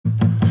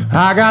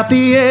I got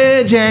the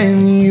edge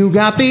and you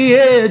got the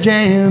edge,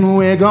 and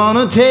we're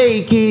gonna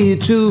take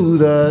it to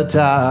the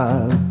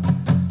top.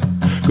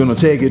 Gonna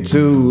take it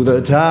to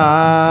the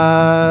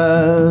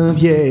top,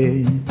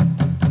 yeah.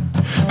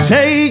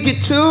 Take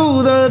it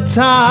to the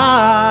top.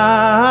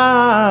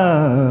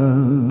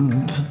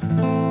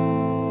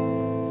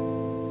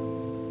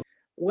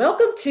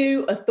 Welcome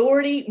to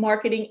Authority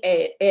Marketing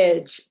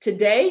Edge.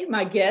 Today,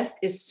 my guest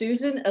is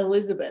Susan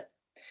Elizabeth.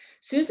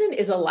 Susan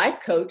is a life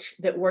coach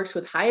that works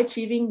with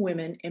high-achieving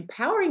women,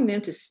 empowering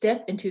them to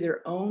step into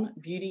their own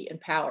beauty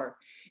and power,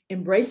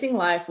 embracing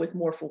life with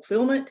more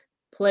fulfillment,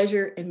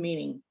 pleasure, and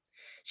meaning.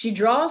 She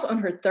draws on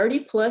her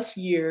 30-plus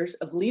years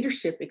of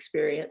leadership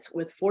experience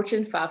with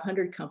Fortune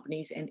 500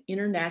 companies and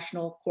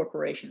international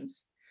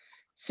corporations.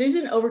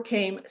 Susan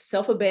overcame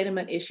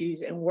self-abandonment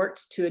issues and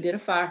worked to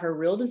identify her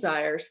real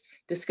desires,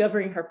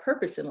 discovering her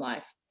purpose in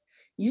life.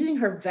 Using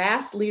her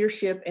vast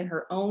leadership and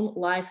her own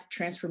life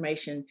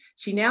transformation,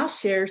 she now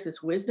shares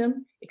this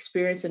wisdom,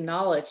 experience, and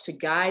knowledge to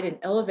guide and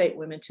elevate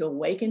women to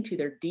awaken to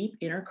their deep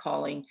inner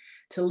calling,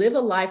 to live a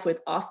life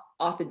with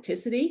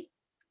authenticity,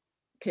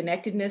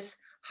 connectedness,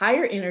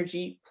 higher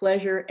energy,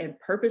 pleasure, and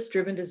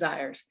purpose-driven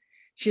desires.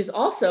 She is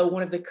also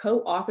one of the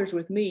co-authors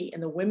with me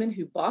in the Women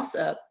Who Boss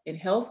Up in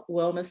Health,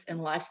 Wellness,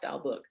 and Lifestyle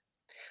book.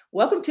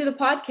 Welcome to the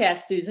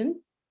podcast, Susan.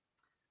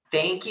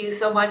 Thank you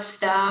so much,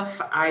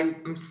 Steph.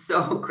 I'm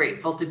so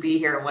grateful to be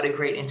here, and what a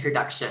great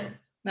introduction.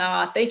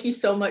 Thank you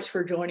so much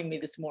for joining me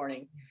this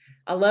morning.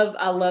 I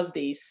love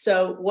these.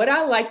 So what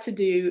I like to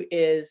do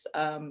is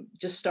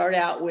just start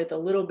out with a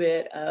little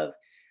bit of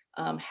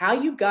how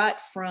you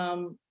got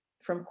from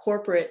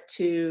corporate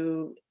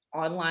to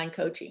online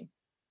coaching.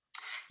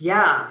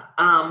 Yeah,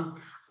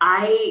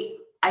 I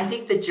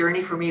think the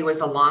journey for me was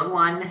a long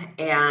one,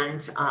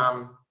 and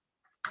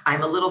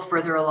I'm a little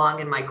further along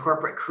in my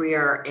corporate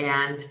career,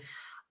 and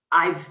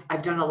I've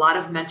done a lot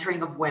of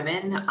mentoring of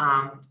women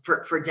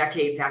for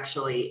decades,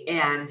 actually.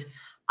 And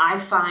I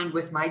find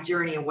with my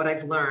journey and what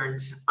I've learned,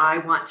 I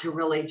want to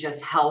really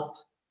just help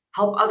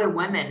other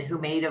women who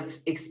may have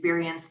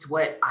experienced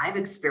what I've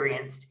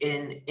experienced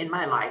in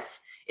my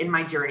life, in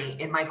my journey,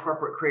 in my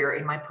corporate career,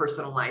 in my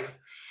personal life.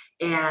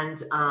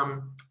 And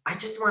I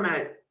just want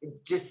to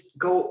just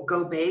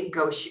go big,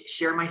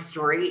 share my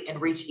story and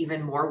reach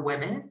even more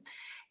women.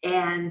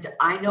 And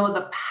I know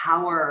the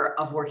power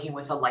of working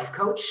with a life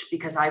coach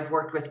because I've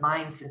worked with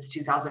mine since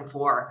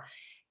 2004.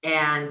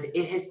 And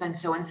it has been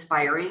so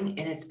inspiring,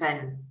 and it's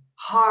been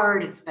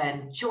hard, it's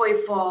been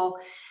joyful.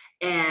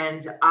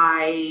 And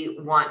I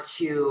want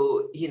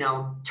to,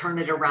 turn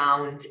it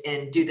around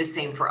and do the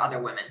same for other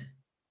women.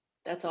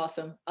 That's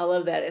awesome. I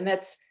love that. And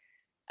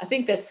I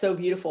think that's so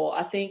beautiful.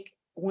 I think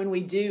when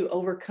we do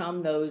overcome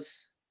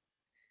those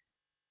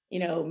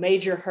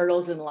major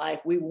hurdles in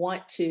life, we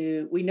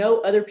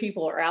know other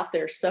people are out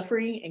there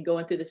suffering and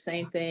going through the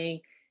same thing.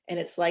 And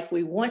it's like,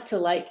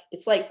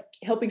 it's like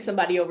helping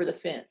somebody over the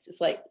fence. It's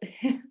like,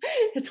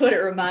 it's what it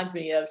reminds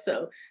me of.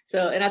 So,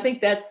 and I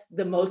think that's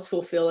the most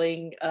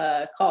fulfilling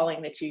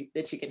calling that you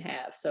can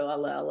have. So I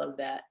love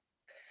that.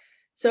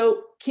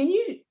 So can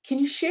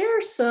you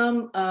share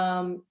some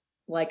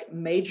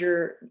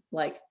major,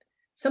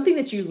 something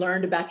that you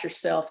learned about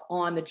yourself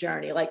on the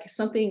journey, like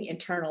something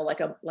internal,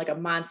 like a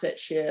mindset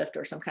shift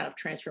or some kind of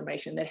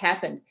transformation that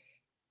happened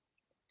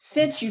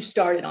since you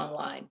started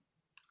online?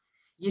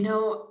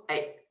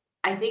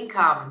 I think,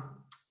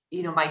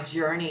 my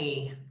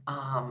journey,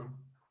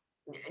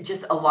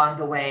 just along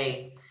the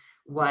way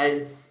it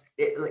was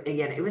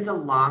a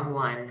long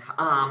one,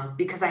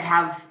 because I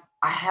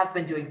have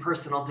been doing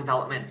personal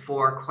development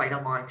for quite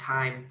a long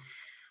time.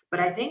 But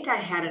I think I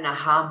had an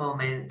aha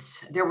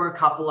moment. There were a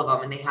couple of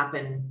them, and they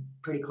happened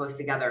pretty close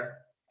together.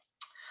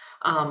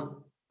 Being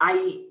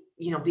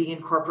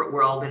in corporate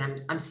world,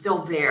 and I'm still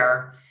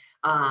there,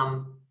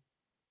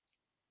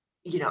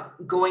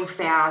 going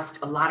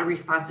fast, a lot of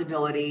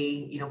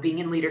responsibility, being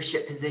in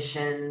leadership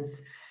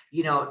positions,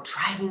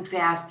 driving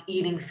fast,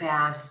 eating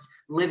fast,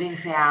 living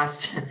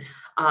fast,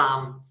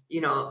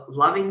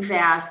 loving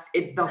fast,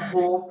 the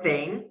whole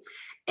thing.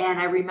 And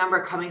I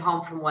remember coming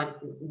home from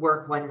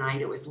work one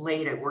night. It was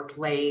late. I worked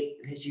late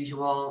as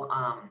usual.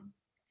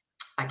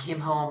 I came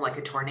home like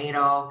a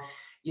tornado,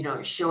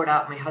 showed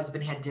up. My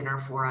husband had dinner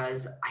for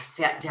us. I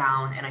sat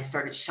down and I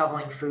started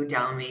shoveling food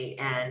down me.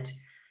 And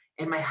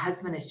my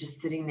husband is just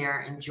sitting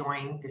there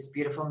enjoying this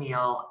beautiful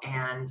meal.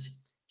 And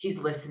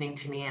he's listening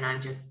to me. And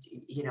I'm just,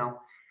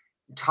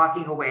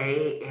 talking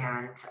away.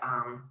 And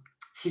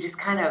he just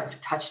kind of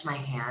touched my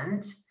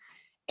hand.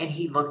 And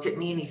he looked at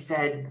me and he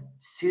said,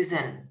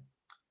 "Susan,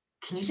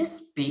 can you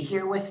just be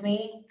here with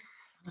me?"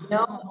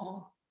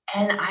 No.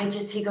 And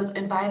he goes,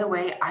 "And by the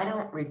way, I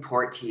don't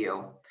report to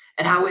you."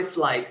 And I was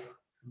like,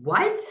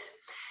 "What?"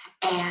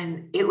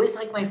 And it was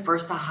like my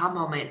first aha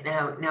moment.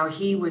 Now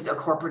he was a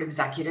corporate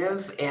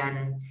executive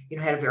and,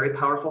 had a very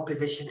powerful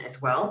position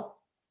as well.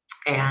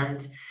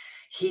 And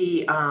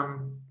he,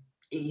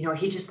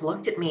 he just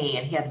looked at me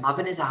and he had love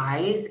in his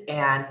eyes.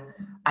 And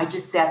I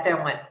just sat there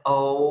and went,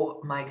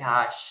 "Oh my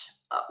gosh,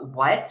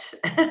 what?"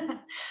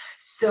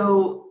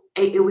 So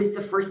it was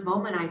the first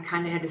moment I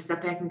kind of had to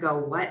step back and go,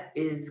 what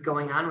is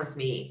going on with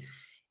me?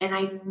 And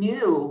I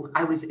knew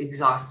I was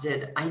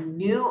exhausted. I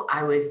knew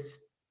I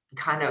was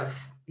kind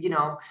of,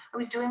 I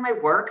was doing my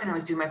work and I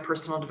was doing my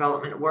personal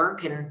development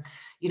work. And,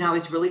 I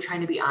was really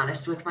trying to be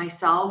honest with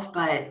myself,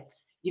 but,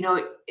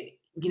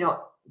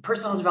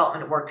 personal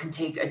development work can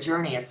take a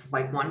journey. It's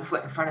like one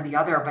foot in front of the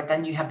other, but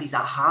then you have these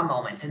aha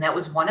moments. And that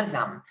was one of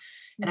them.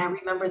 And I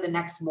remember the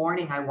next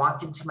morning I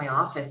walked into my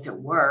office at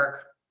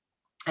work.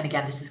 And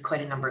again, this is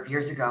quite a number of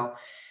years ago.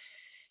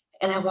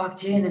 And I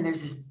walked in and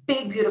there's this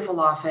big, beautiful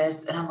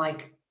office. And I'm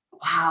like,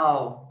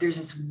 wow, there's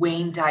this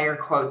Wayne Dyer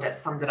quote that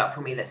summed it up for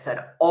me that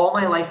said, all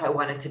my life I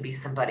wanted to be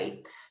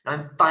somebody. And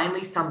I'm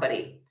finally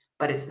somebody,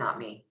 but it's not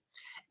me.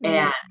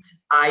 And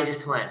I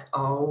just went,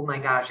 oh my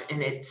gosh.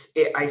 And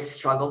I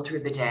struggled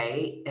through the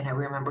day. And I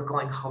remember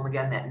going home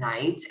again that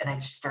night and I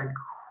just started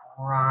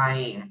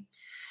crying.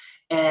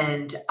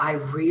 And I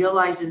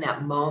realized in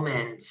that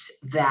moment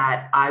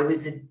that I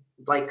was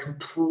like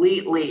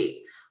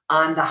completely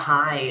on the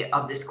high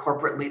of this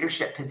corporate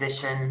leadership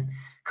position,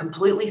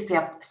 completely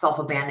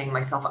self-abandoning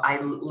myself. I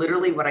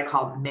literally, what I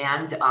call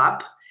manned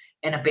up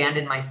and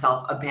abandoned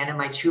myself, abandoned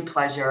my true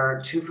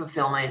pleasure, true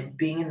fulfillment,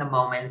 being in the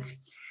moment,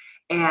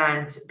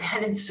 and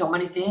abandoned so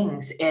many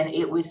things. And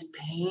it was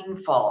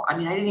painful. I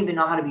mean, I didn't even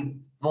know how to be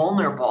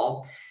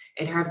vulnerable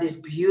and have this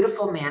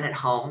beautiful man at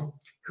home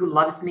who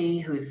loves me,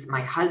 who's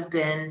my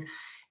husband.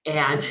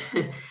 And,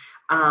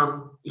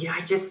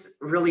 I just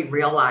really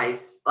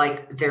realized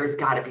like, there's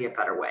gotta be a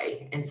better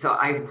way. And so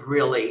I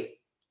really,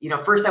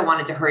 first I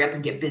wanted to hurry up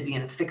and get busy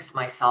and fix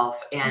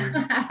myself. And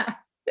that,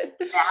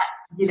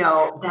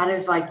 that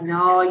is like,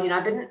 no,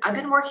 I've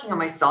been working on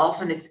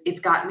myself and it's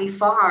gotten me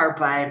far,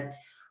 but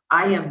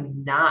I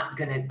am not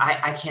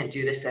I can't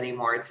do this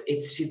anymore.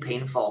 It's too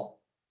painful.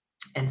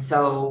 And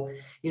so,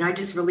 I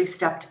just really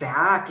stepped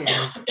back and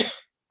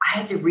I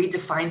had to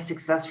redefine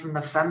success from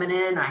the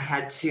feminine. I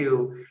had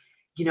to,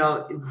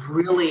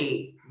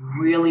 really,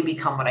 really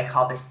become what I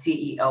call the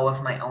CEO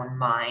of my own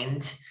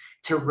mind,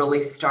 to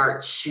really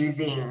start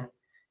choosing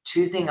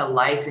a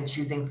life and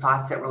choosing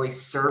thoughts that really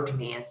served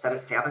me instead of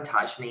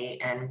sabotage me,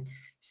 and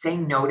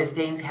saying no to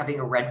things, having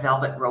a red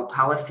velvet rope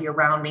policy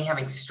around me,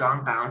 having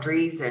strong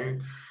boundaries,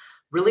 and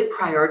really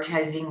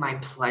prioritizing my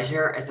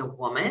pleasure as a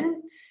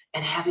woman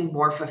and having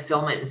more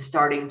fulfillment, and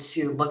starting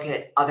to look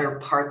at other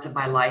parts of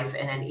my life,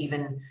 and then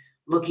even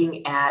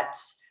looking at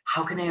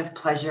how can I have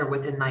pleasure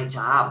within my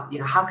job?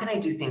 How can I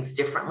do things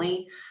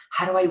differently?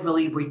 How do I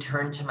really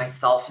return to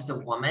myself as a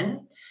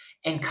woman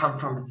and come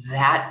from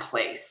that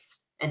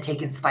place and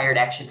take inspired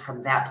action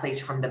from that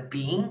place, from the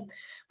being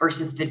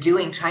versus the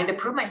doing, trying to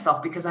prove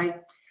myself, because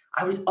I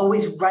was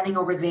always running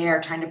over there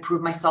trying to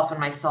prove myself and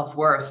my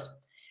self-worth.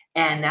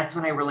 And that's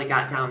when I really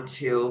got down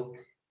to,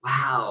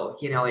 wow,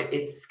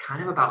 it's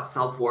kind of about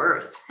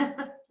self-worth.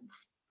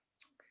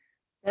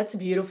 That's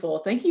beautiful.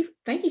 Thank you.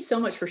 Thank you so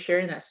much for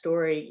sharing that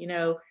story.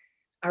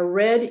 I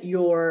read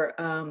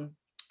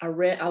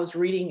I was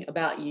reading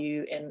about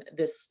you and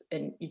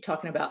you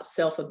talking about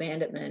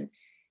self-abandonment.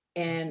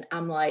 And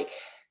I'm like,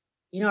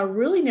 I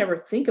really never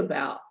think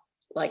about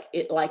like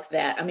it like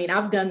that. I mean,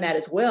 I've done that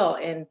as well.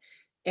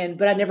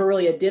 But I never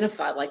really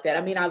identified like that.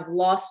 I mean, I've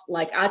lost,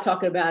 like, I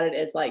talk about it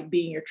as like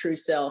being your true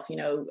self,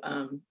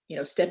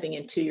 stepping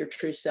into your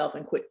true self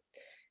and quit.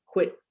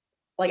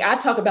 Like, I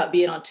talk about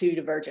being on two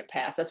divergent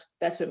paths.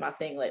 That's been my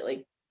thing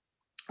lately.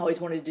 I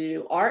always wanted to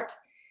do art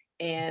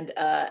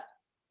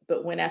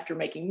but went after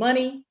making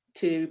money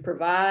to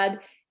provide.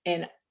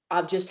 And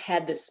I've just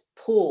had this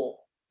pull,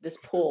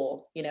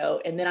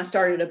 and then I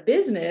started a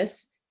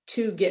business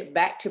to get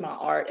back to my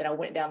art. And I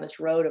went down this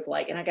road of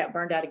like, and I got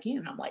burned out again.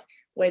 And I'm like,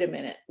 wait a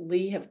minute,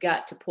 Lee have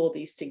got to pull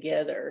these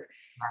together.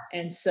 Yes.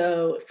 And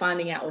so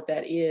finding out what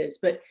that is.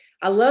 But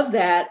I love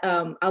that.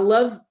 I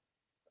love,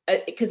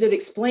 because it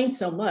explains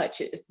so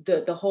much,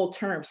 the whole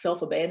term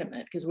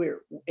self-abandonment,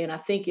 and I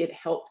think it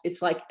helped.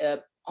 It's like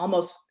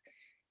almost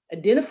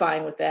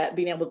identifying with that,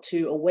 being able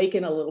to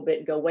awaken a little bit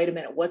and go, wait a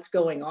minute, what's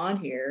going on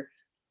here?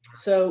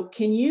 So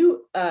can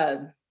you,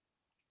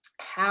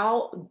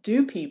 how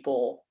do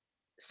people,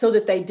 so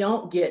that they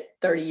don't get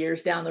 30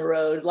 years down the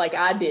road like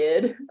I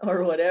did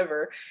or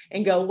whatever,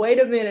 and go, wait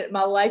a minute,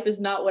 my life is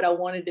not what I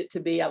wanted it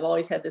to be. I've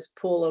always had this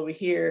pull over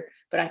here,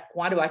 but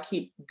why do I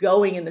keep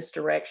going in this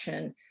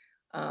direction?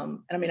 And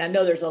I mean, I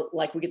know there's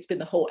we could spend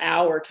the whole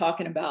hour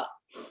talking about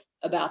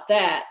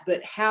that,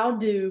 but how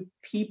do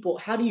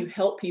you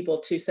help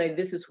people to say,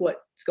 this is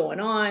what's going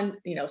on,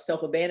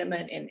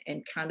 self-abandonment,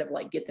 and kind of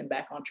like get them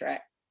back on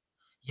track?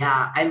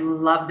 Yeah, I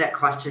love that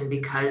question,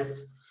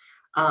 because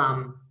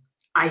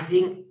I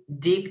think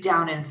deep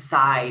down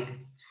inside,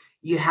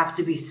 you have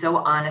to be so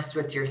honest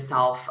with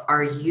yourself.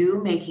 Are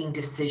you making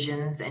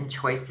decisions and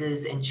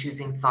choices and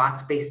choosing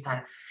thoughts based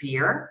on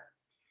fear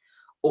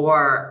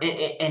or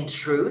and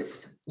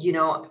truth,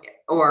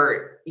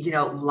 or,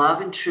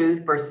 love and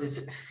truth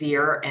versus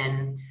fear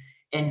and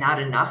not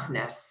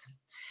enoughness?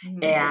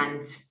 Mm-hmm.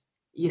 And,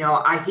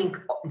 I think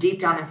deep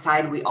down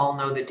inside, we all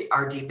know that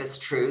our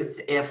deepest truth,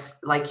 if,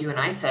 like you and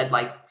I said,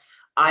 like,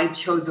 I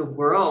chose a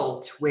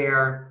world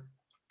where,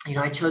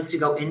 I chose to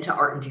go into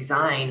art and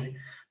design,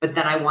 but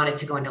then I wanted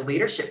to go into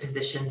leadership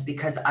positions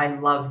because I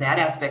love that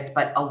aspect.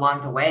 But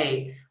along the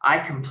way, I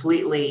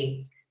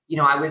completely,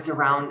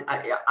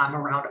 I'm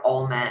around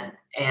all men,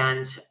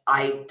 and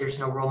there's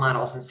no role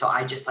models. And so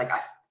I just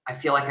I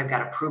feel like I've got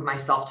to prove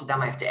myself to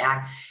them. I have to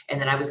act.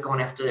 And then I was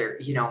going after,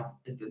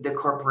 the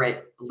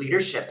corporate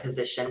leadership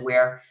position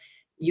where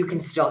you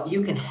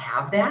can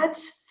have that.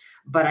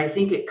 But I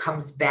think it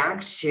comes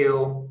back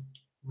to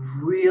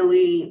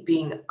really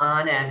being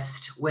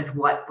honest with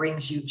what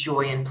brings you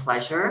joy and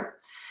pleasure,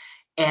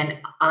 and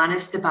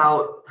honest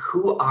about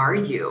who are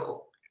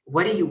you?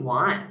 What do you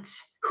want?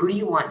 Who do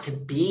you want to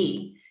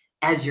be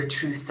as your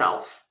true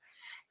self?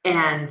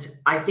 And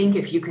I think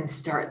if you can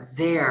start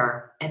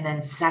there, and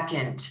then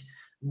second,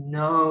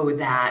 know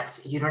that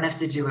you don't have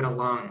to do it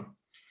alone.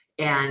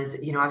 And,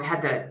 I've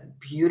had the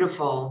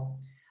beautiful,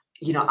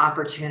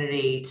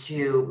 opportunity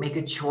to make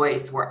a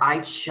choice where I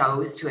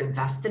chose to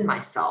invest in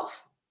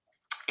myself.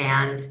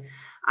 And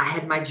I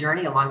had my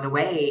journey along the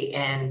way,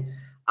 and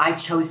I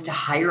chose to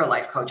hire a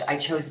life coach. I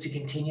chose to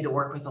continue to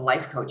work with a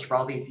life coach for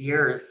all these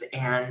years.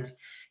 And,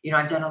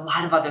 I've done a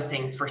lot of other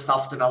things for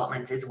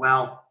self-development as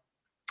well.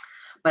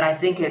 But I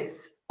think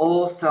it's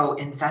also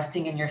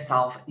investing in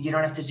yourself. You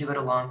don't have to do it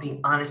alone,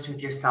 being honest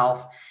with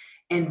yourself,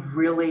 and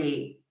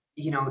really,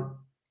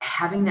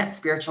 having that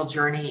spiritual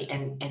journey,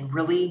 and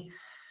really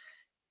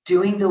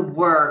doing the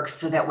work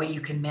so that way you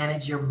can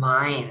manage your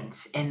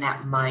mind and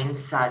that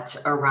mindset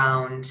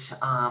around,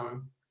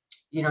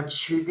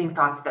 choosing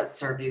thoughts that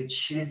serve you,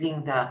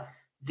 choosing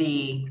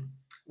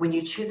when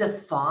you choose a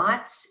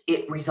thought,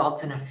 it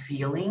results in a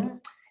feeling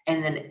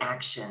and then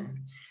action.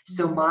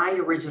 So my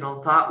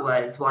original thought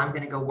was, well, I'm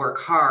going to go work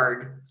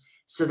hard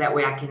so that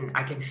way I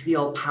can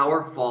feel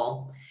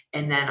powerful.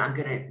 And then I'm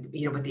going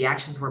to, but the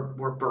actions were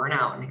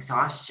burnout and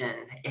exhaustion.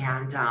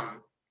 And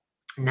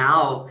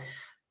now,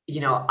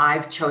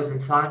 I've chosen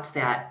thoughts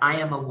that I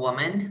am a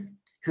woman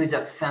who's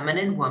a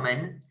feminine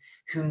woman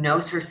who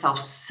knows herself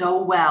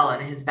so well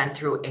and has been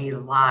through a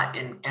lot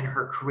in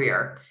her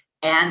career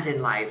and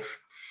in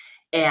life.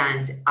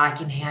 And I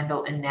can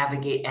handle and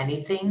navigate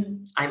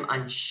anything. I'm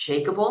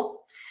unshakable.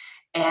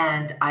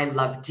 And I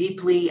love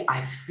deeply,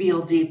 I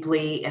feel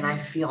deeply, and I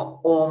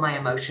feel all my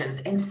emotions.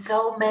 And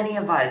so many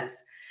of us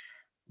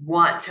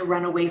want to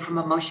run away from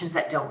emotions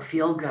that don't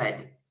feel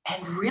good.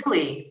 And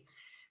really,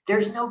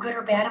 there's no good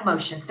or bad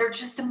emotions. They're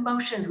just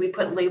emotions. We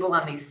put label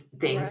on these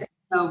things. Right.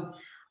 So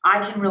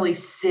I can really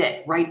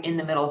sit right in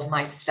the middle of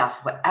my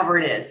stuff, whatever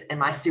it is, and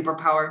my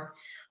superpower,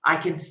 I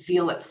can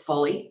feel it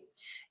fully.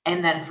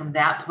 And then from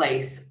that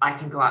place, I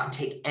can go out and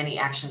take any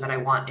action that I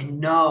want, and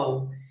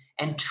know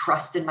and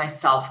trust in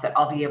myself that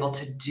I'll be able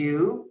to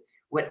do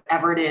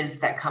whatever it is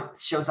that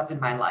shows up in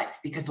my life,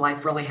 because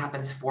life really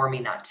happens for me,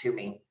 not to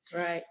me.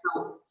 Right.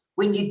 So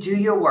when you do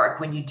your work,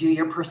 when you do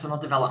your personal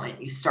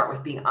development, you start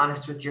with being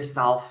honest with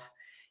yourself.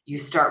 You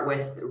start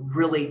with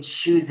really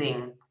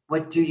choosing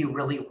what do you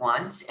really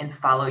want and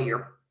follow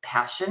your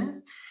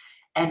passion,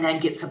 and then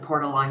get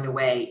support along the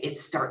way. It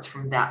starts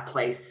from that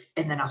place.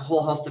 And then a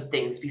whole host of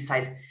things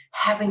besides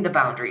having the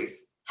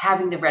boundaries,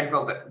 having the red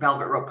velvet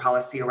rope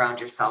policy around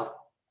yourself,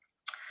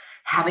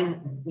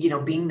 having,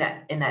 being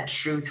that in that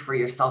truth for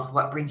yourself,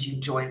 what brings you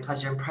joy and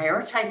pleasure, and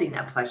prioritizing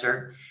that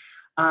pleasure.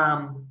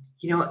 And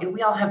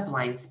we all have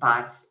blind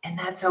spots, and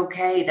that's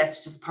okay.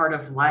 That's just part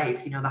of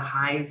life, the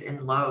highs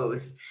and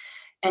lows.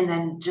 And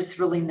then just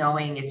really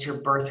knowing it's your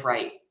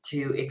birthright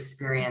to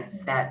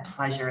experience that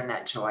pleasure and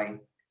that joy.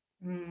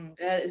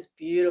 That is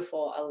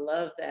beautiful. I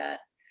love that.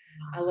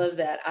 I love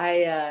that.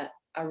 I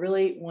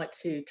really want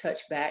to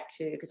touch back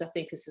to, because I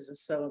think this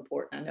is so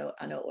important.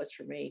 I know it was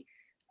for me.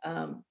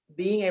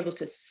 Being able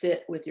to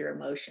sit with your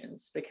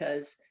emotions,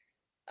 because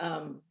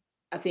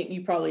I think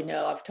you probably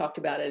know, I've talked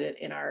about it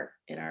in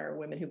our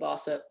Women Who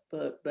Boss Up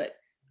book, but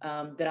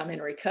that I'm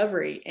in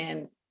recovery,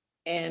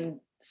 and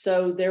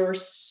so there were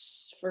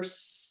for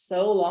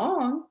so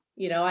long,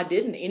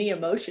 any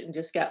emotion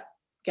just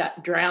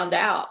got drowned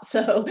out.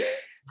 So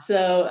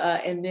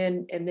and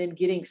then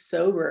getting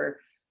sober.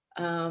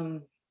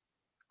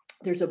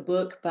 There's a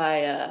book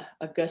by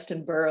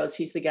Augustin Burroughs.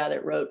 He's the guy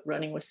that wrote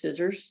Running with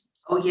Scissors.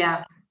 Oh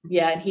yeah.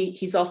 Yeah, and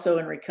he's also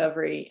in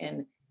recovery,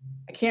 and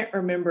I can't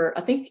remember.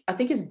 I think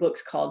his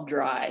book's called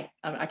Dry.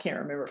 I can't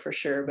remember for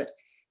sure, but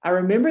I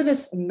remember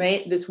this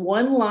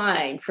one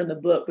line from the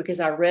book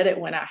because I read it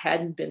when I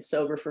hadn't been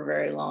sober for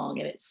very long,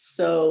 and it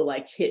so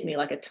hit me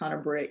like a ton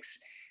of bricks.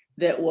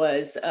 That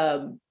was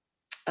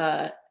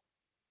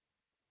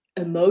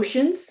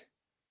emotions.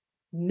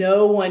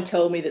 No one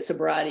told me that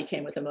sobriety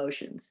came with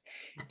emotions,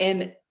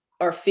 maybe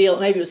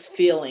it was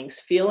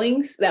feelings.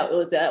 That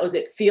was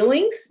it.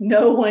 Feelings.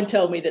 No one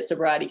told me that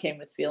sobriety came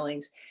with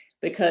feelings,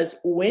 because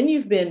when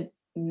you've been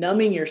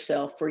numbing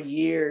yourself for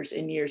years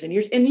and years and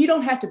years, and you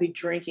don't have to be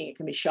drinking, it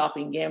can be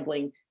shopping,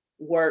 gambling,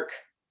 work,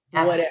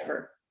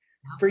 whatever,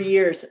 for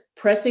years,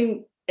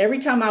 pressing, every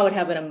time I would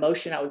have an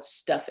emotion, I would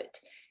stuff it.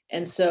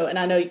 And so, and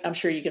I'm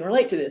sure you can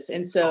relate to this.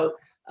 And so,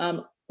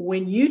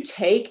 when you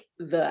take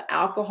the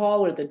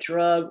alcohol or the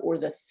drug or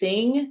the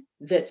thing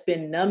that's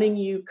been numbing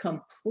you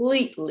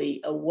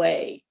completely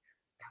away,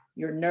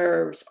 your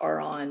nerves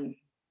are on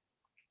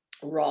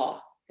raw.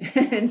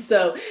 And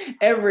so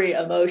every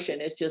emotion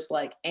is just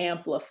like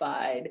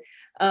amplified.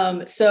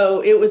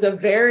 So it was a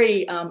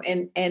very,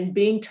 and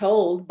being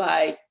told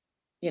by,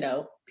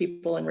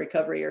 people in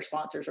recovery or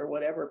sponsors or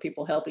whatever,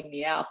 people helping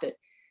me out, that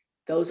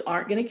those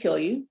aren't going to kill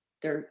you.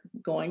 They're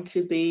going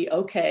to be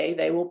okay.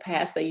 They will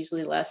pass. They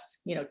usually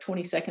last,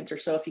 20 seconds or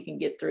so if you can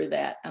get through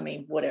that. I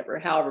mean, whatever,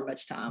 however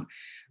much time.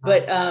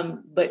 But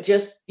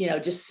just,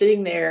 just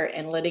sitting there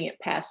and letting it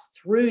pass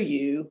through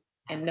you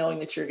and knowing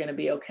that you're going to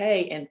be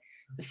okay. And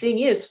the thing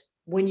is,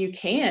 when you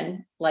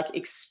can like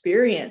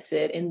experience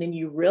it and then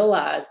you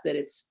realize that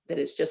it's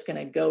just going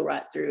to go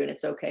right through and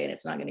it's okay and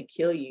it's not going to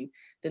kill you,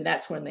 then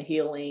that's when the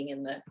healing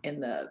and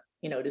the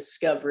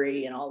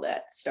discovery and all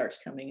that starts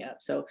coming up.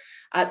 So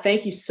I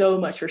thank you so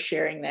much for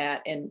sharing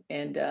that. And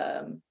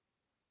I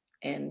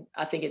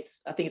think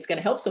it's going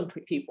to help some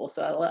people.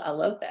 So I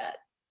love that.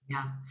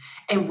 Yeah.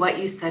 And what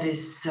you said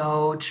is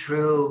so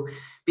true,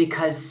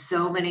 because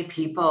so many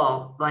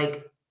people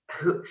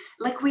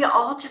we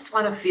all just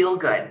want to feel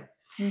good.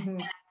 Mm-hmm.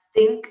 And I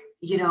think,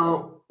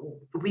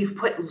 we've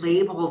put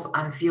labels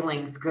on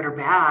feelings, good or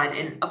bad.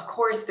 And of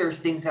course there's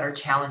things that are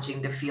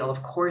challenging to feel.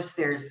 Of course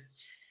there's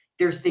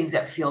things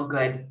that feel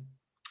good,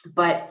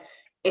 but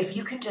if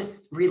you can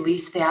just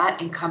release that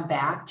and come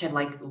back to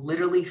like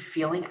literally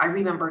feeling. I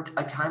remember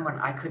a time when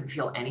I couldn't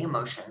feel any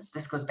emotions.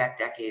 This goes back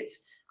decades.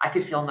 I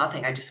could feel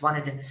nothing. I just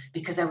wanted to,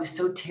 because I was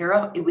so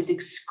terrible. It was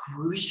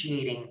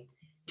excruciating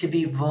to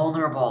be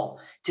vulnerable,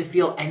 to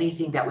feel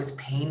anything that was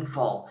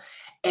painful.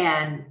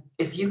 And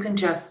if you can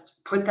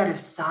just put that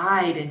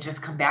aside and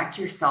just come back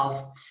to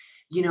yourself,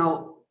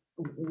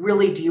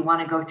 really, do you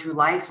want to go through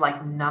life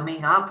like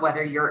numbing up,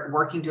 whether you're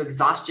working to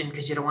exhaustion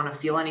because you don't want to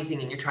feel anything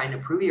and you're trying to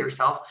prove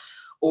yourself,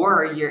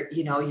 or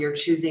you're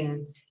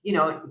choosing,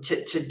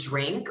 to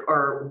drink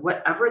or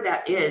whatever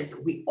that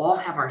is. We all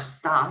have our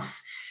stuff.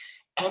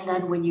 And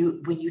then when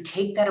you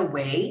take that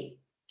away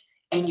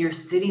and you're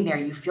sitting there,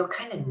 you feel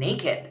kind of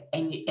naked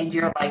and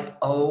you're like,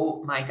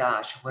 oh my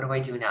gosh, what do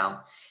I do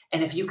now?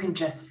 And if you can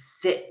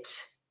just sit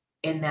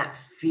in that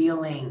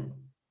feeling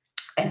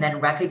and then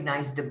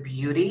recognize the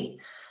beauty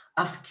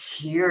of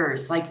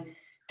tears, like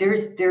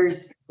there's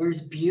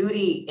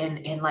beauty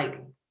in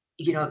like,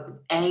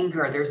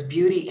 anger, there's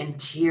beauty in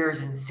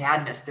tears and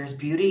sadness, there's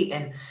beauty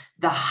in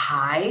the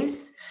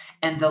highs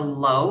and the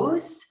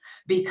lows,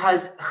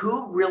 because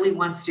who really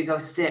wants to go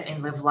sit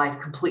and live life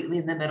completely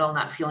in the middle,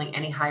 not feeling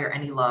any high or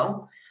any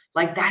low?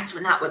 Like that's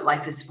not what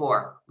life is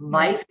for.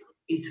 Life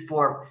is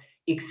for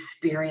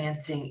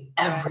experiencing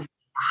everything,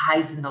 the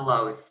highs and the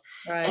lows.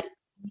 Right. And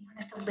you don't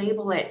have to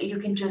label it. You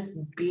can just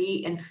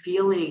be and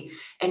feely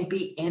and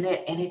be in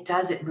it. And it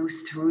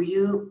moves through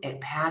you.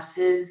 It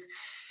passes.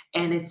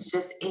 And it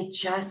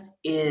just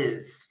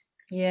is.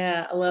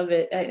 Yeah, I love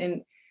it.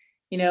 And,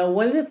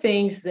 one of the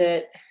things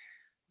that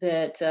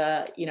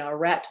I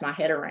wrapped my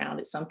head around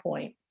at some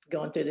point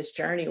going through this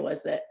journey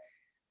was that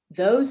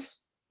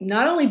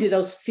not only do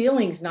those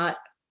feelings not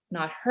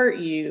hurt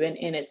you, and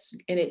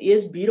it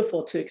is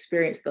beautiful to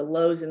experience the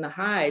lows and the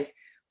highs,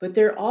 but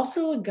they're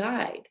also a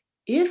guide.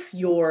 If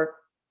you're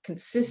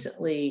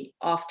consistently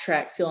off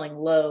track, feeling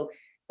low,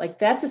 like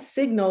that's a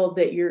signal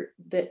that you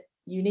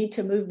need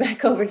to move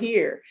back over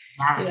here.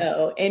 Yes.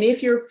 And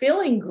if you're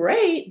feeling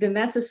great, then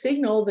that's a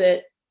signal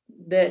that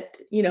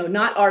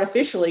not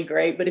artificially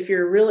great, but if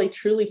you're really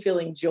truly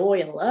feeling joy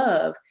and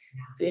love,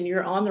 then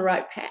you're on the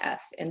right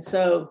path. And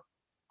so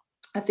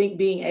I think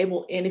being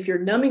able, and if you're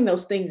numbing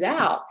those things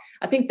out,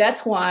 I think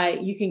that's why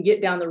you can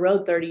get down the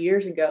road 30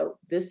 years and go,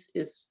 this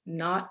is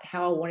not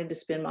how I wanted to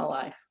spend my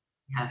life.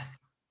 Yes.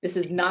 This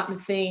is not the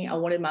thing I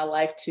wanted my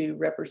life to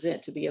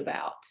represent, to be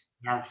about.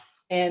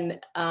 Yes. And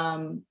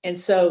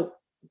so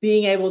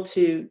being able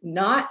to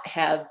not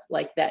have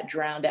like that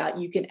drowned out,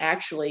 you can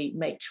actually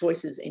make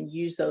choices and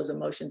use those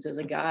emotions as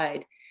a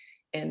guide.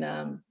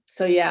 And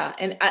so, yeah.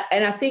 And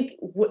I think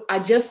I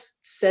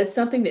just said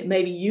something that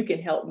maybe you can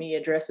help me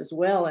address as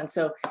well. And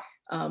so,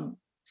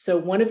 so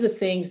one of the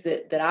things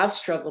that I've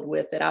struggled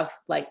with, that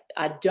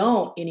I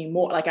don't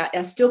anymore, like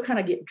I still kind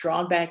of get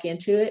drawn back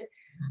into it,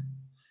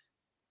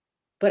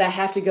 but I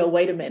have to go,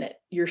 wait a minute,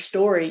 your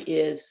story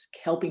is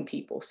helping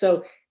people.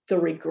 So the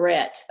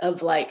regret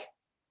of like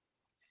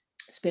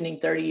spending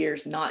 30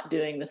 years not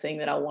doing the thing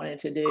that I wanted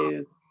to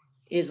do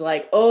is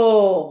like,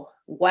 oh,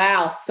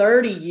 wow,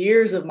 30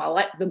 years of my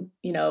life,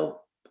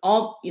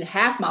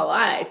 half my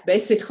life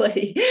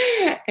basically.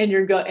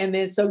 And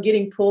then so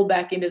getting pulled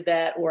back into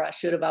that, or I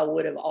should have, I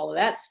would have, all of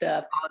that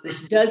stuff,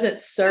 which doesn't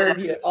serve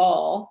you at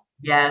all.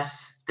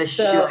 Yes. The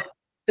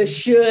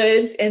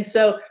shoulds. And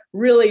so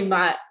really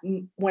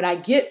when I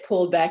get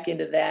pulled back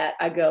into that,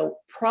 I go,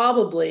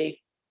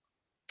 probably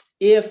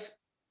if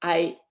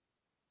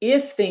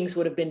things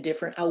would have been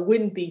different, I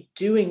wouldn't be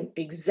doing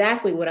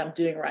exactly what I'm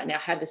doing right now. I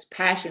have this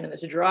passion and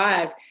this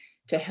drive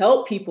to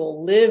help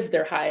people live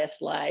their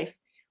highest life.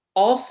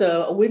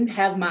 also I wouldn't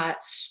have my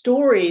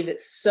story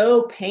that's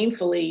so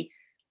painfully,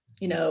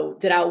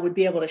 that I would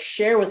be able to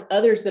share with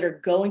others that are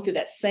going through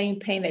that same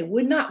pain. They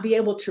would not be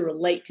able to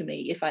relate to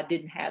me if I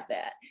didn't have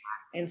that.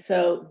 And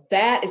so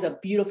that is a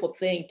beautiful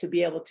thing to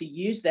be able to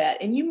use that.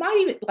 And you might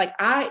even, like,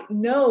 I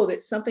know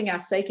that something I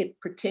say could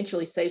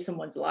potentially save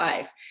someone's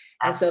life.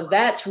 And so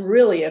that's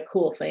really a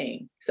cool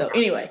thing. So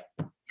anyway.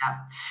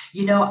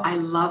 Yeah. I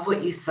love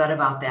what you said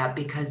about that,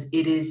 because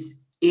it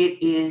is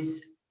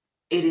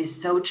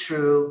so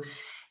true.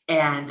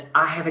 And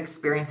I have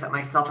experienced it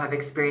myself. I've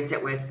experienced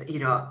it with,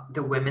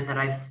 the women that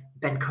I've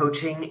been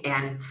coaching.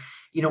 And,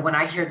 when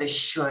I hear the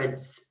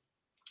shoulds,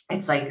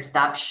 it's like,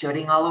 stop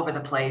shoulding all over the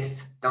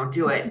place. Don't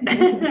do it.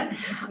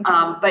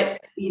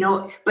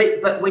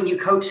 But when you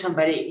coach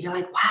somebody, you're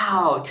like,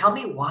 wow, tell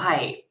me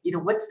why,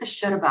 what's the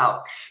should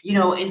about,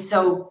 and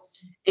so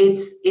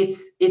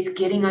it's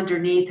getting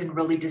underneath and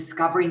really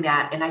discovering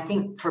that. And I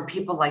think for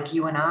people like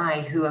you and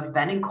I, who have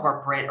been in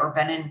corporate or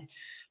been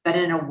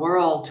in a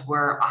world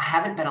where I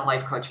haven't been a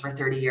life coach for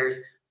 30 years,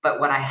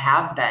 but what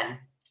I've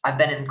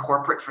been in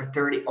corporate for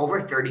over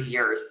 30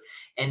 years.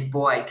 And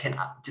boy, can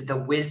the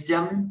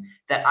wisdom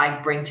that I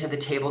bring to the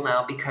table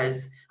now,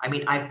 because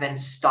I've been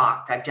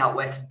stalked. I've dealt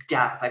with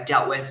death. I've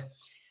dealt with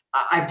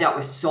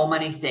so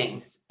many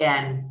things.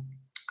 And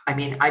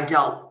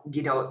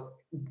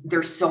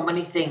there's so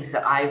many things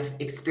that I've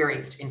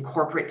experienced in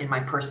corporate, in my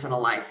personal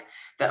life,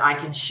 that I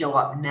can show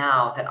up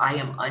now, that I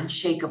am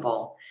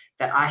unshakable,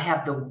 that I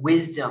have the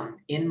wisdom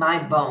in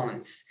my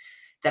bones,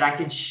 that I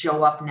can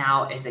show up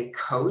now as a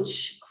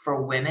coach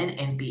for women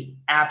and be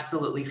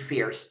absolutely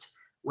fierce,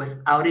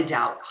 without a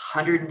doubt,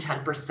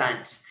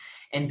 110%,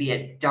 and be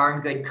a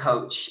darn good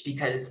coach,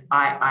 because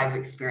I've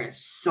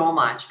experienced so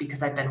much,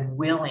 because I've been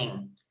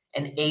willing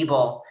and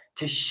able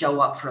to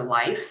show up for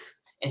life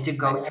and to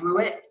go through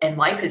it. And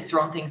life has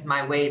thrown things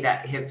my way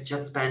that have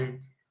just been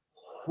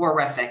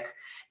horrific.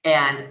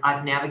 And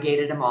I've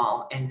navigated them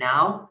all. And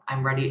now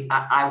I'm ready.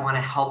 I want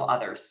to help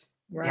others.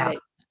 Right. Yeah.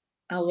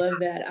 I love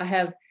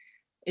that.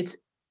 It's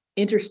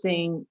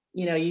interesting.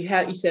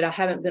 You said I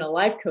haven't been a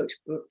life coach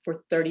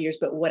for 30 years,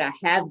 but what I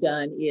have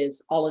done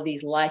is all of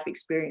these life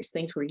experience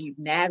things where you've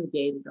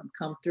navigated them,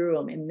 come through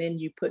them, and then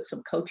you put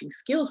some coaching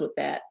skills with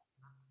that.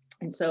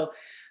 And so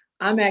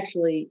I'm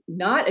actually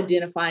not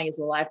identifying as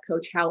a life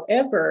coach.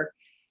 However,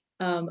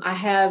 I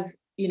have,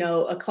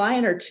 a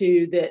client or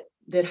two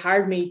that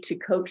hired me to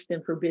coach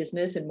them for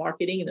business and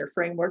marketing and their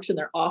frameworks and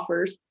their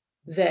offers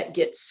that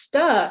get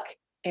stuck.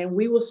 And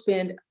we will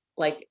spend,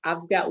 like,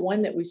 I've got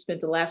one that we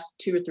spent the last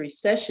 2 or 3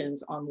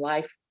 sessions on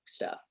life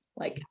stuff,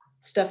 like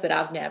stuff that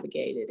I've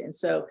navigated. And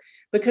so,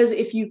 because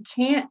if you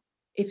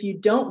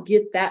don't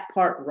get that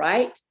part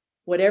right,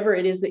 whatever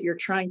it is that you're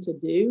trying to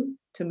do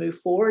to move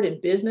forward in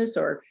business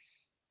or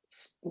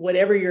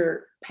whatever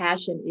your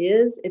passion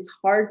is, it's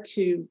hard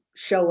to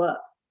show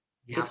up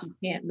if you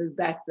can't move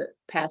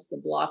past the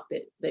block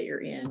that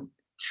you're in.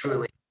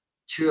 Truly.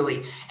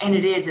 And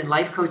it is, and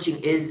life coaching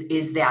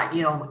is that,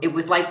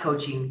 with life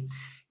coaching,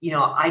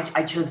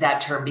 I chose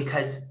that term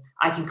because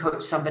I can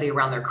coach somebody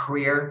around their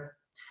career.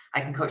 I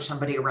can coach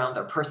somebody around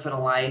their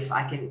personal life.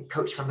 I can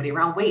coach somebody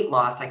around weight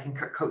loss. I can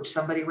coach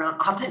somebody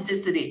around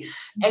authenticity,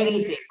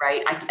 anything,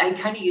 right? I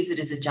kind of use it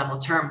as a general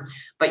term,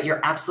 but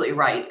you're absolutely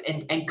right.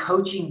 And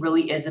coaching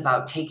really is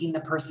about taking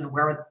the person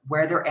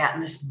where they're at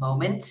in this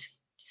moment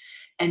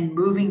and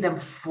moving them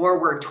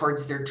forward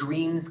towards their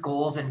dreams,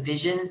 goals, and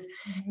visions,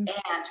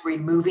 and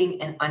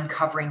removing and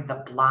uncovering the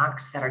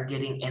blocks that are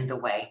getting in the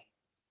way.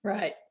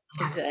 Right.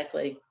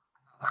 Exactly.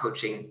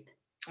 Coaching.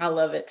 I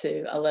love it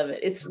too. I love it.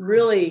 It's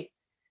really,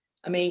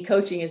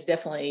 coaching has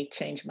definitely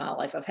changed my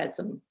life. I've had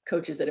some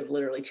coaches that have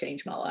literally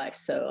changed my life.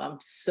 So I'm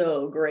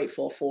so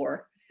grateful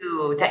for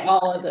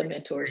all of the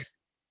mentors.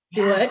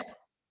 Do what?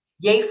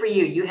 Yay for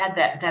you. You had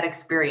that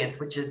experience,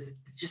 which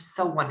is just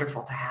so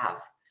wonderful to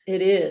have.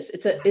 It is.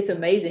 It's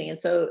amazing. And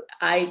so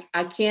I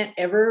can't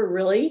ever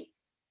really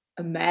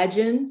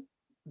imagine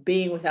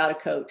being without a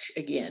coach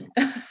again.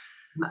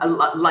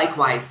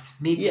 Likewise.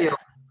 Me too. Yeah.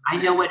 I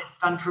know what it's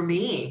done for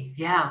me.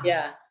 Yeah.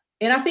 Yeah.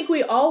 And I think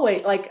we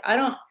always,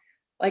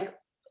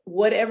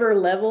 whatever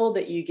level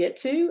that you get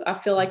to, I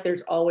feel like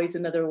there's always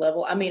another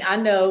level. I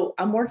know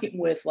I'm working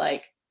with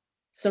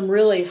some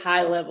really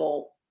high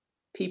level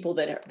people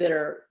that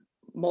are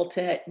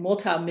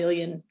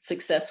multi-million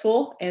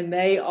successful, and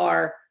they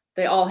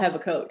all have a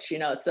coach,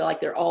 it's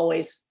like they're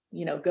always,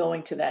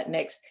 going to that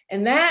next.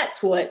 And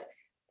that's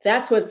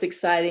what's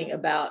exciting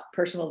about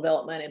personal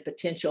development and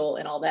potential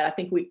and all that. I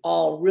think we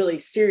all really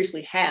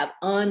seriously have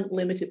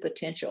unlimited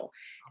potential.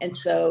 And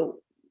so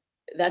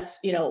that's,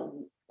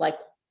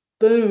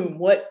 boom,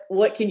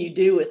 what can you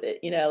do with it?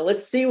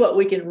 Let's see what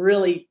we can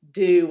really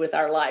do with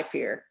our life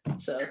here.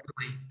 So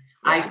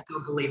I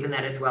still believe in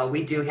that as well.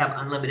 We do have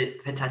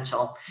unlimited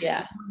potential.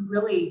 Yeah.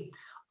 Really,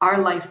 our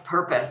life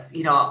purpose,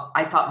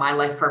 I thought my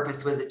life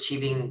purpose was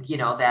achieving,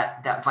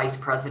 that vice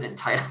president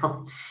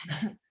title.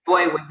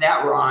 Boy, was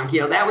that wrong.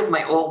 That was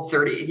my old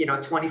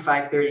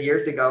 25, 30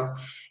 years ago.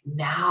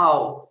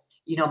 Now,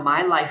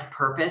 my life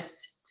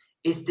purpose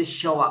is to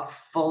show up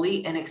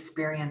fully and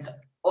experience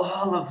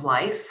all of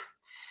life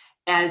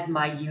as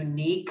my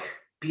unique,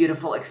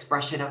 beautiful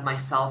expression of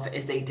myself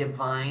as a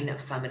divine,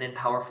 feminine,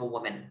 powerful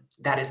woman.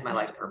 That is my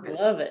life purpose.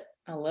 Love it.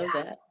 I love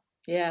that.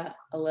 Yeah,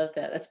 I love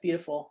that. That's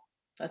beautiful.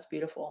 That's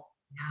beautiful.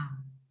 Yeah.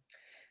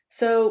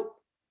 So,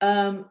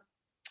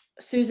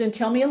 Susan,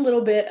 tell me a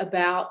little bit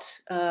about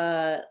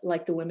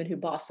like the Women Who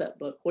Boss Up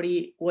book.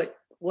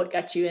 What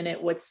got you in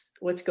it?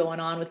 What's going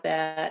on with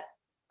that?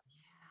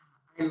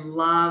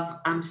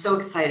 I'm so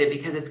excited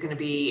because it's going to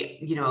be,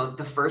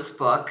 the first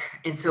book.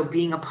 And so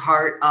being a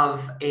part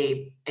of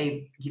a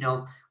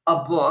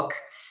book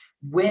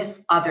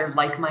with other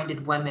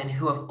like-minded women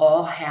who have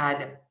all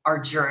had our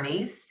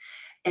journeys,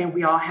 and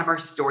we all have our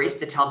stories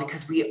to tell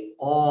because we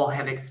all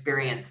have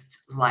experienced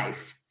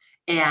life,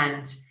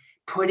 and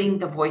putting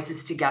the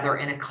voices together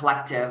in a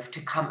collective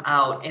to come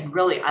out. And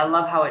really, I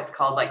love how it's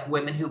called like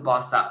Women Who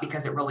Boss Up,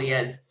 because it really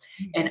is.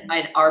 And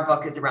our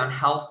book is around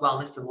health,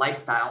 wellness, and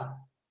lifestyle.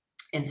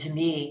 And to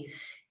me,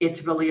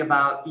 it's really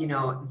about,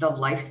 the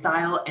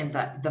lifestyle and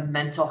the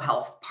mental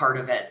health part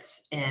of it,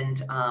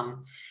 and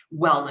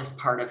wellness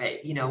part of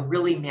it,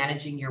 really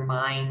managing your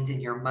mind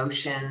and your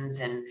emotions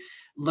and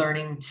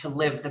learning to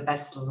live the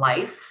best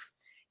life,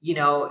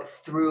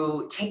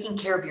 through taking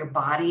care of your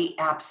body.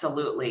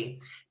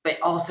 Absolutely. But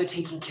also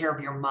taking care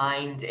of your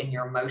mind and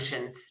your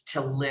emotions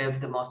to live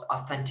the most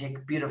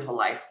authentic, beautiful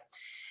life.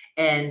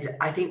 And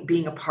I think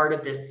being a part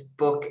of this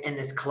book and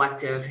this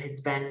collective has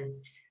been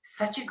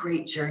such a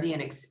great journey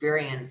and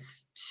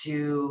experience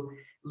to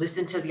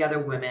listen to the other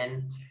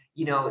women,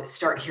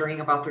 start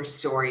hearing about their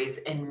stories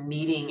and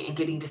meeting and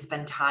getting to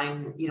spend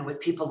time, with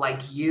people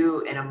like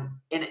you in a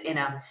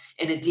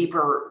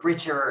deeper,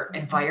 richer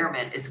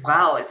environment, as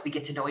well as we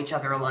get to know each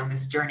other along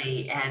this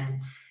journey.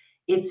 And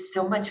it's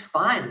so much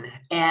fun.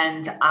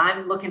 And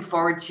I'm looking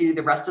forward to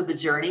the rest of the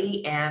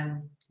journey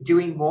and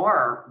doing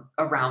more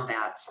around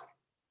that.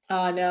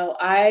 No,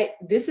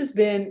 it's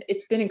been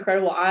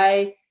incredible.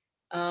 I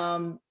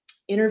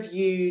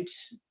interviewed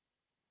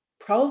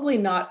probably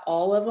not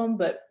all of them,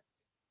 but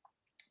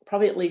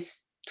probably at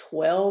least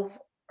 12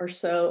 or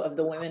so of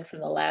the women from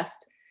the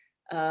last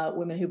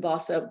Women Who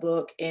Boss Up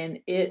book. And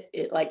it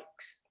like,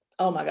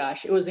 oh my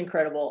gosh, it was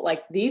incredible.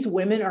 Like, these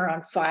women are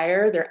on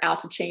fire. They're out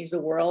to change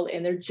the world,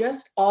 and they're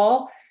just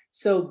all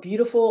so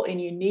beautiful and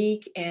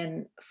unique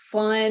and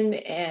fun.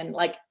 And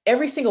like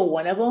every single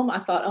one of them, I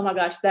thought, oh my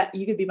gosh, that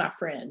you could be my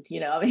friend,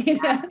 I mean,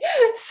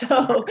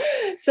 so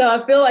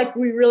I feel like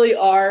we really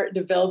are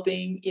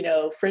developing,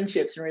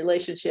 friendships and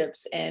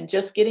relationships, and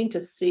just getting to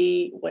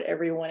see what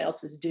everyone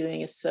else is doing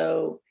is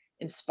so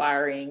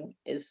inspiring.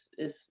 Is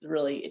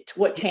really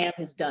what Tam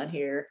has done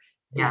here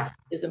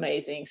is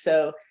amazing.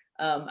 So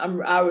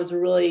I was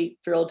really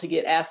thrilled to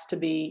get asked to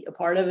be a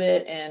part of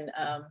it.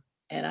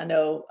 And I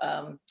know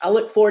I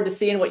look forward to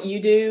seeing what you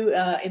do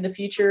in the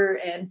future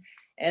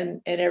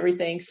and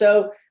everything.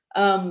 So,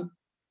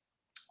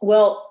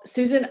 well,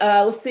 Susan,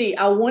 let's see.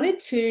 I wanted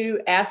to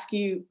ask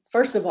you,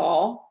 first of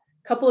all,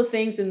 a couple of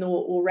things, and then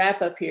we'll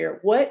wrap up here.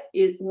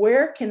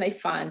 Where can they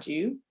find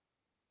you?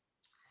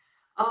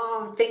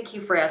 Oh, thank you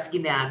for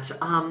asking that.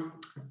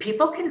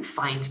 People can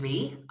find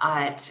me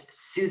at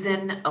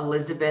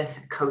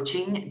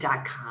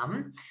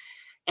SusanElizabethCoaching.com.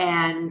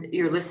 And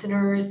your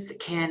listeners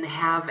can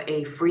have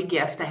a free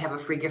gift. I have a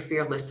free gift for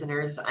your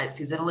listeners at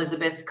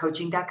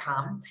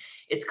SusanElizabethCoaching.com.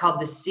 It's called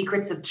The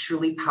Secrets of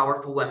Truly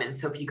Powerful Women.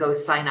 So if you go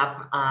sign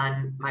up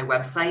on my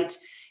website,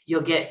 you'll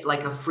get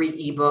like a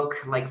free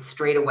ebook like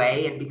straight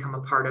away and become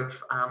a part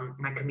of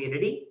my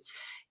community.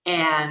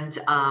 And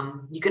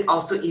you can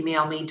also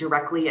email me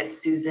directly at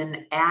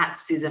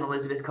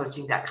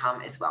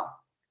Susan@SusanElizabethCoaching.com as well.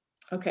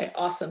 Okay,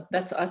 awesome.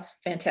 That's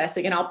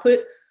fantastic. And I'll put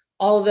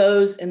all of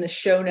those in the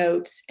show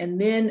notes. And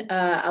then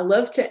I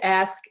love to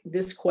ask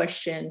this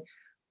question.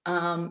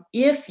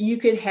 If you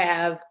could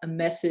have a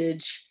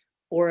message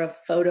or a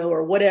photo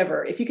or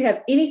whatever, if you could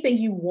have anything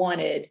you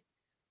wanted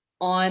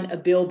on a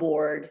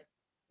billboard,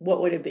 what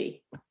would it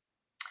be?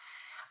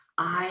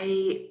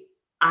 I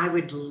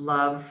would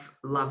love,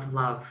 love,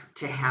 love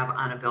to have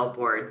on a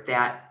billboard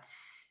that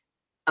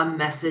a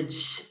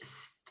message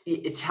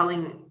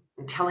telling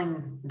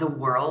the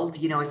world,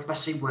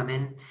 especially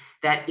women,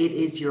 that it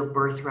is your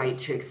birthright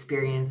to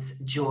experience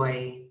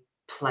joy,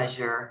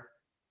 pleasure,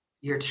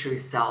 your true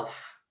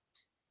self,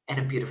 and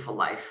a beautiful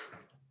life.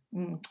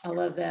 I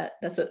love that.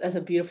 That's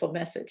a beautiful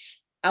message.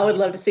 I would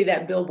love to see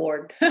that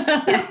billboard.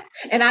 Yes.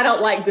 And I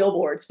don't like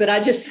billboards, but I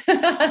just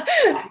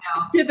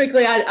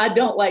typically I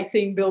don't like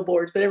seeing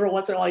billboards, but every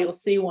once in a while you'll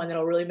see one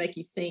that'll really make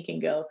you think and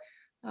go,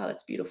 oh,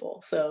 that's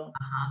beautiful. So,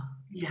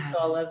 yes. So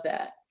I love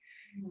that.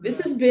 This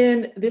has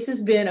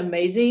been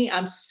amazing.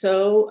 I'm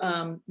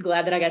so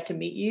glad that I got to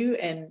meet you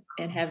and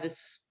have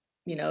this,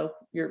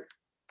 your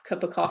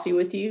cup of coffee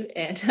with you.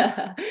 And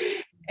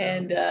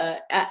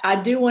I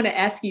do want to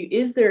ask you,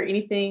 is there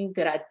anything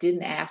that I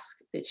didn't ask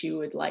that you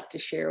would like to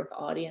share with the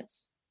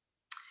audience?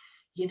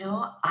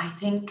 I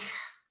think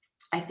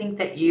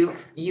that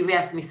you've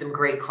asked me some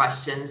great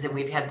questions, and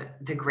we've had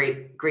the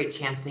great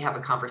chance to have a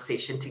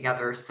conversation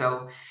together.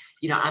 So,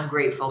 I'm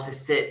grateful to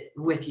sit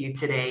with you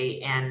today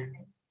and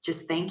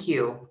just thank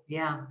you.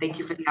 Yeah. Thank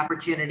you for the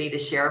opportunity to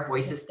share our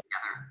voices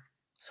together.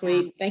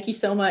 Sweet. Yeah. Thank you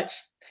so much.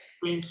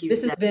 Thank you.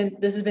 This has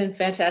been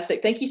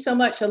fantastic. Thank you so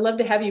much. I'd love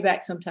to have you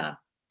back sometime.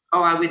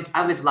 Oh, I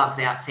would love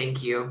that.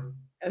 Thank you.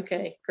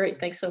 Okay, great.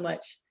 Thanks so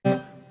much.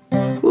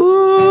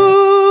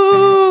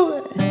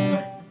 Ooh,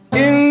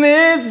 in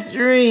this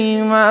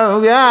dream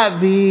I've got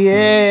the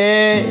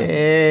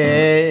edge.